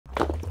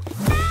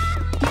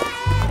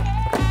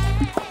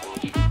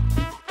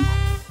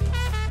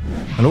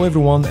Hello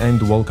everyone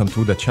and welcome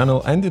to the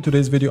channel, and in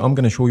today's video I'm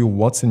going to show you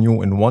what's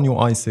new in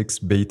OneUI 6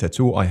 Beta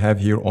 2 I have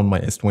here on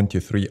my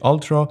S23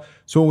 Ultra.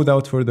 So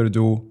without further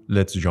ado,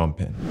 let's jump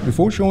in.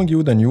 Before showing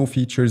you the new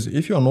features,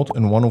 if you are not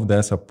in one of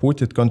the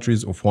supported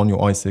countries of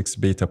OneUI 6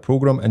 Beta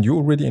program and you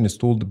already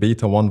installed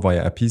Beta 1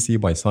 via a PC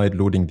by side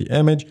loading the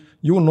image,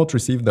 you will not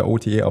receive the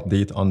OTA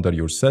update under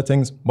your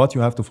settings, but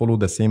you have to follow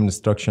the same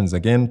instructions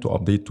again to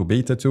update to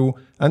Beta 2,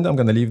 and I'm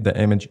going to leave the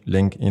image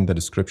link in the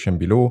description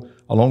below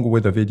along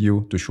with a video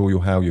to show you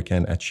how you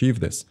can achieve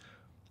this.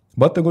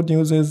 But the good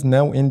news is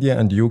now India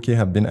and UK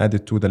have been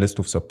added to the list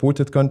of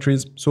supported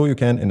countries, so you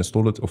can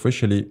install it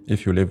officially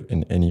if you live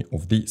in any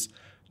of these.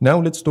 Now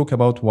let's talk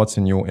about what's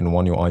new in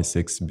OneUI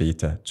 6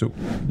 Beta 2.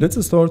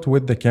 Let's start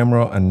with the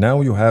camera, and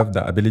now you have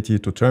the ability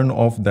to turn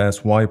off the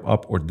swipe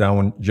up or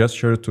down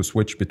gesture to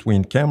switch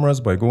between cameras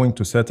by going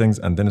to settings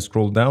and then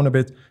scroll down a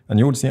bit, and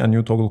you will see a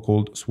new toggle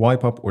called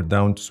swipe up or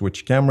down to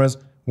switch cameras.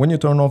 When you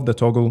turn off the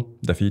toggle,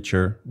 the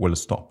feature will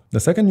stop. The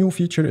second new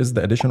feature is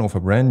the addition of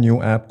a brand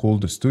new app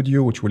called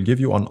Studio, which will give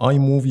you an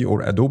iMovie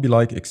or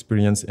Adobe-like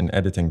experience in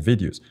editing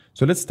videos.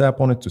 So let's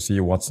tap on it to see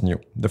what's new.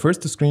 The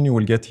first screen you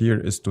will get here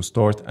is to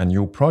start a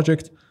new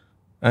project.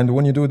 And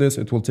when you do this,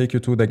 it will take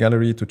you to the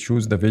gallery to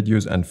choose the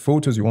videos and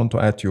photos you want to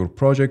add to your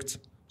project.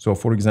 So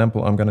for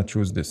example, I'm going to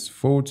choose this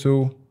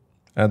photo,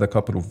 add a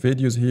couple of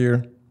videos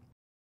here,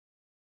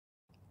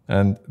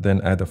 and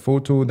then add a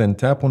photo, then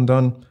tap on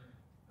done,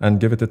 and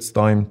give it its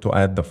time to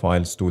add the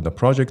files to the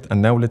project.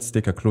 And now let's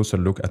take a closer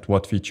look at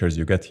what features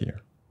you get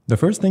here. The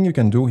first thing you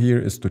can do here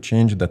is to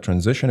change the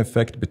transition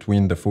effect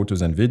between the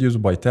photos and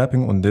videos by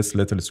tapping on this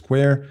little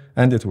square,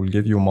 and it will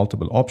give you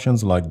multiple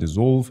options like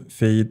dissolve,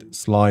 fade,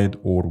 slide,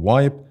 or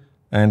wipe.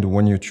 And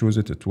when you choose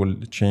it, it will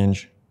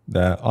change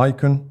the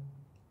icon.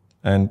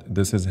 And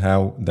this is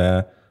how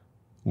the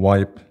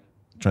wipe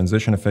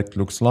transition effect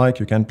looks like.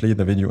 You can play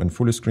the video in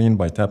full screen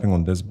by tapping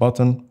on this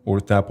button,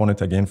 or tap on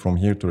it again from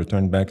here to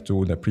return back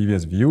to the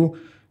previous view.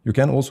 You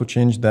can also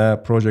change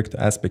the project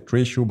aspect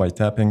ratio by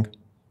tapping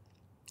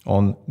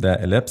on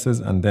the ellipses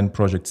and then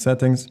project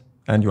settings,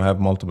 and you have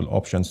multiple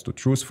options to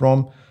choose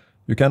from.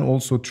 You can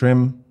also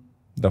trim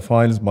the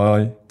files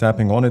by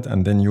tapping on it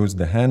and then use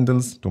the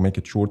handles to make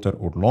it shorter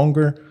or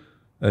longer.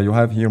 You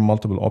have here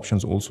multiple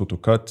options also to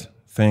cut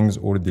things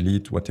or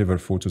delete whatever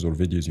photos or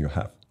videos you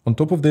have. On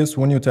top of this,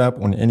 when you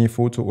tap on any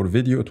photo or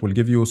video, it will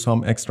give you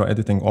some extra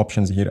editing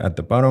options here at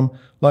the bottom,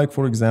 like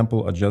for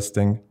example,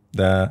 adjusting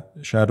the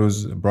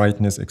shadows,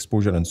 brightness,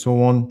 exposure, and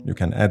so on. You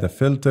can add a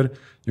filter,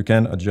 you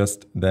can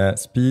adjust the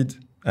speed,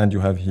 and you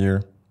have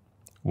here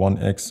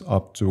 1x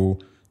up to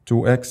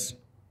 2x.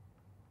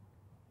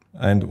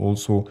 And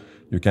also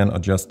you can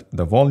adjust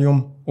the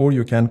volume, or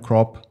you can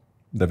crop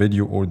the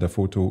video or the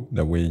photo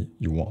the way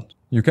you want.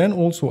 You can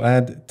also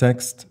add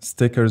text,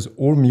 stickers,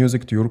 or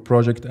music to your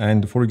project.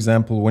 And for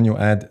example, when you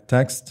add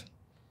text,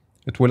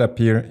 it will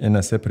appear in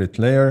a separate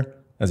layer,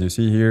 as you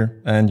see here,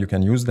 and you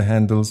can use the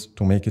handles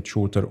to make it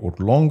shorter or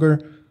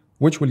longer,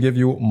 which will give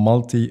you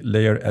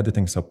multi-layer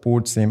editing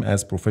support, same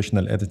as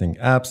professional editing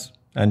apps.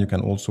 And you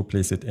can also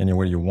place it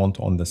anywhere you want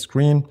on the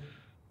screen.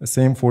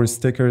 Same for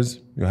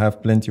stickers. You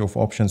have plenty of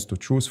options to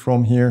choose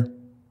from here.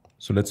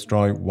 So let's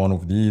try one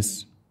of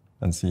these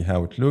and see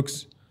how it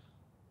looks,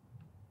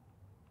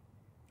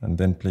 and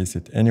then place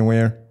it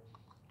anywhere.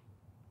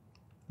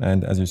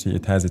 And as you see,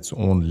 it has its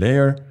own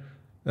layer.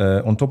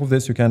 On top of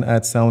this, you can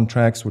add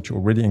soundtracks, which are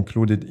already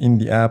included in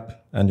the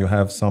app, and you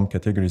have some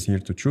categories here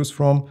to choose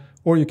from,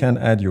 or you can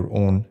add your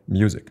own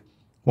music.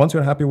 Once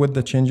you're happy with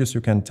the changes, you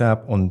can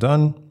tap on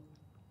done,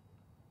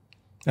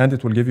 and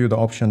it will give you the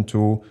option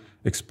to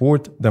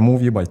export the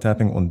movie by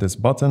tapping on this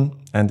button,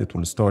 and it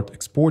will start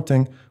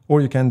exporting,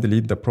 or you can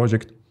delete the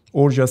project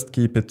or just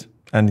keep it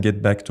and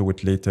get back to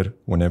it later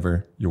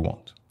whenever you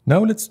want.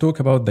 Now let's talk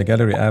about the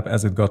gallery app,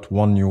 as it got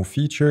one new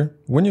feature.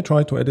 When you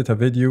try to edit a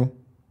video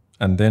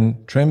and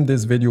then trim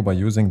this video by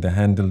using the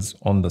handles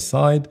on the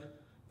side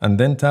and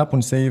then tap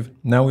on save,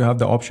 now you have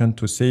the option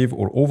to save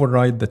or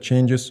override the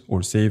changes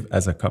or save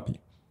as a copy.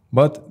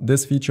 But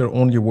this feature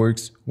only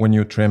works when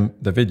you trim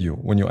the video.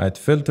 When you add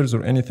filters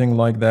or anything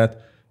like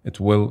that, it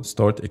will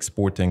start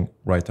exporting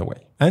right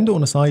away. And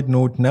on a side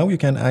note, now you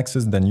can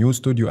access the new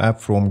Studio app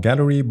from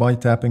Gallery by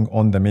tapping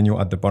on the menu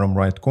at the bottom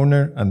right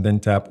corner and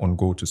then tap on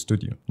Go to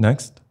Studio.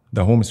 Next,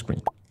 the home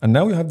screen. And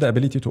now you have the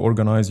ability to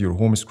organize your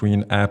home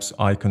screen apps,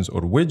 icons,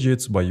 or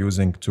widgets by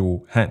using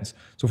two hands.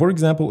 So for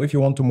example, if you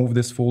want to move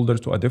this folder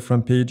to a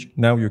different page,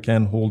 now you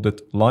can hold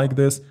it like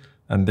this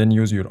and then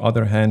use your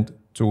other hand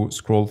to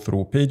scroll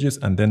through pages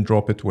and then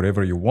drop it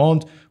wherever you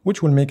want,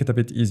 which will make it a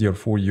bit easier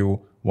for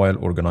you while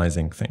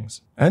organizing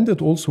things. And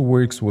it also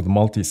works with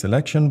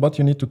multi-selection, but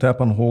you need to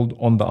tap and hold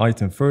on the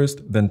item first,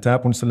 then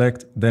tap on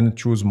select, then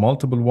choose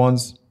multiple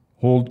ones,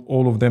 hold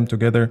all of them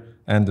together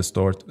and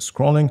start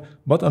scrolling.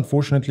 But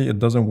unfortunately, it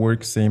doesn't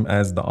work same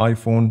as the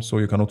iPhone, so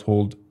you cannot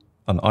hold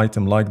an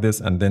item like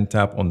this and then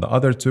tap on the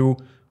other two,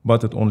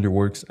 but it only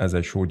works as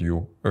I showed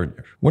you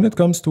earlier. When it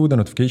comes to the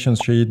notifications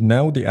shade,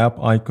 now the app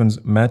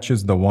icons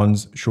matches the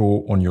ones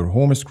shown on your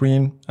home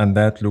screen, and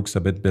that looks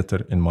a bit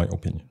better in my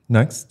opinion.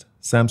 Next,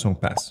 Samsung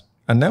Pass.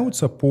 And now it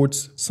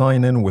supports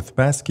sign-in with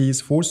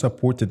passkeys for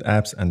supported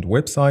apps and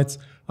websites.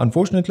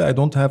 Unfortunately, I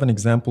don't have an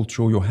example to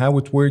show you how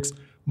it works,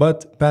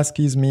 but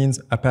passkeys means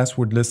a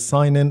passwordless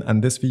sign-in,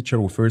 and this feature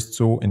we first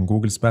saw in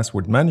Google's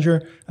Password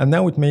Manager, and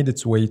now it made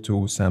its way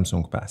to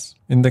Samsung Pass.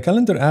 In the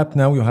Calendar app,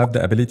 now you have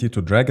the ability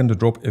to drag and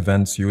drop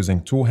events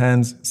using 2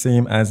 hands,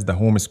 same as the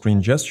home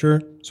screen gesture.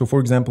 So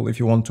for example, if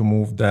you want to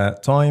move the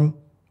time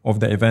of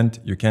the event,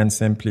 you can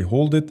simply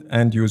hold it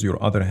and use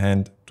your other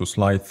hand to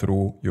slide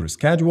through your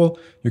schedule.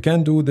 You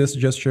can do this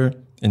gesture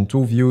in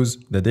 2 views,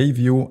 the day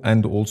view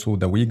and also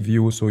the week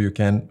view, so you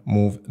can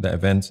move the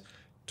events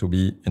to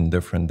be in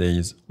different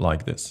days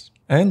like this.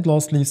 And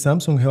lastly,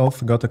 Samsung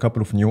Health got a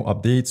couple of new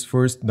updates.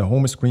 First, the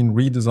home screen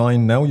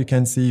redesign. Now you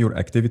can see your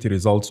activity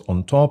results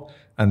on top,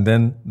 and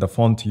then the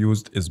font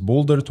used is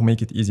bolder to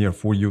make it easier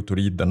for you to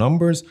read the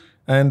numbers.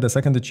 And the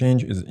second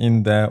change is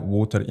in the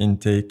water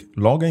intake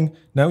logging.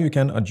 Now you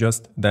can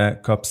adjust the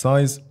cup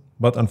size,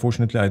 but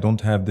unfortunately I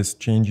don't have this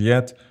change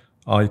yet.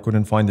 I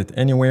couldn't find it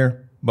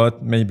anywhere,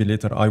 but maybe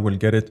later I will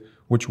get it,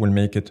 which will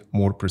make it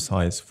more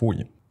precise for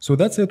you. So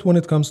that's it when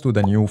it comes to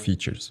the new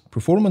features.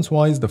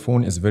 Performance-wise, the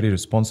phone is very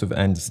responsive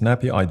and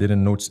snappy. I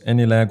didn't notice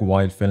any lag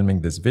while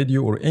filming this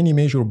video or any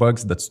major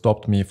bugs that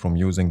stopped me from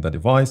using the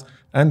device,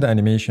 and the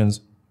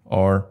animations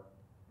are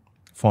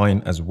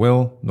fine as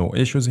well, no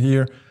issues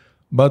here.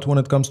 But when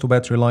it comes to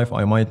battery life,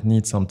 I might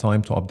need some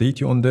time to update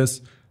you on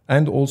this.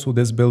 And also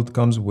this build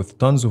comes with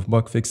tons of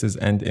bug fixes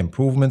and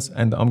improvements,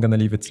 and I'm gonna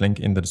leave its link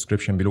in the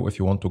description below if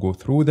you want to go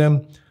through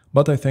them.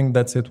 But I think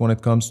that's it when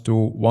it comes to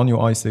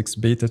OneUI 6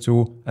 Beta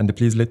 2, and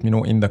please let me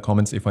know in the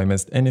comments if I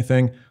missed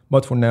anything.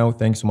 But for now,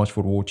 thanks so much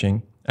for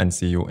watching, and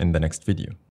see you in the next video.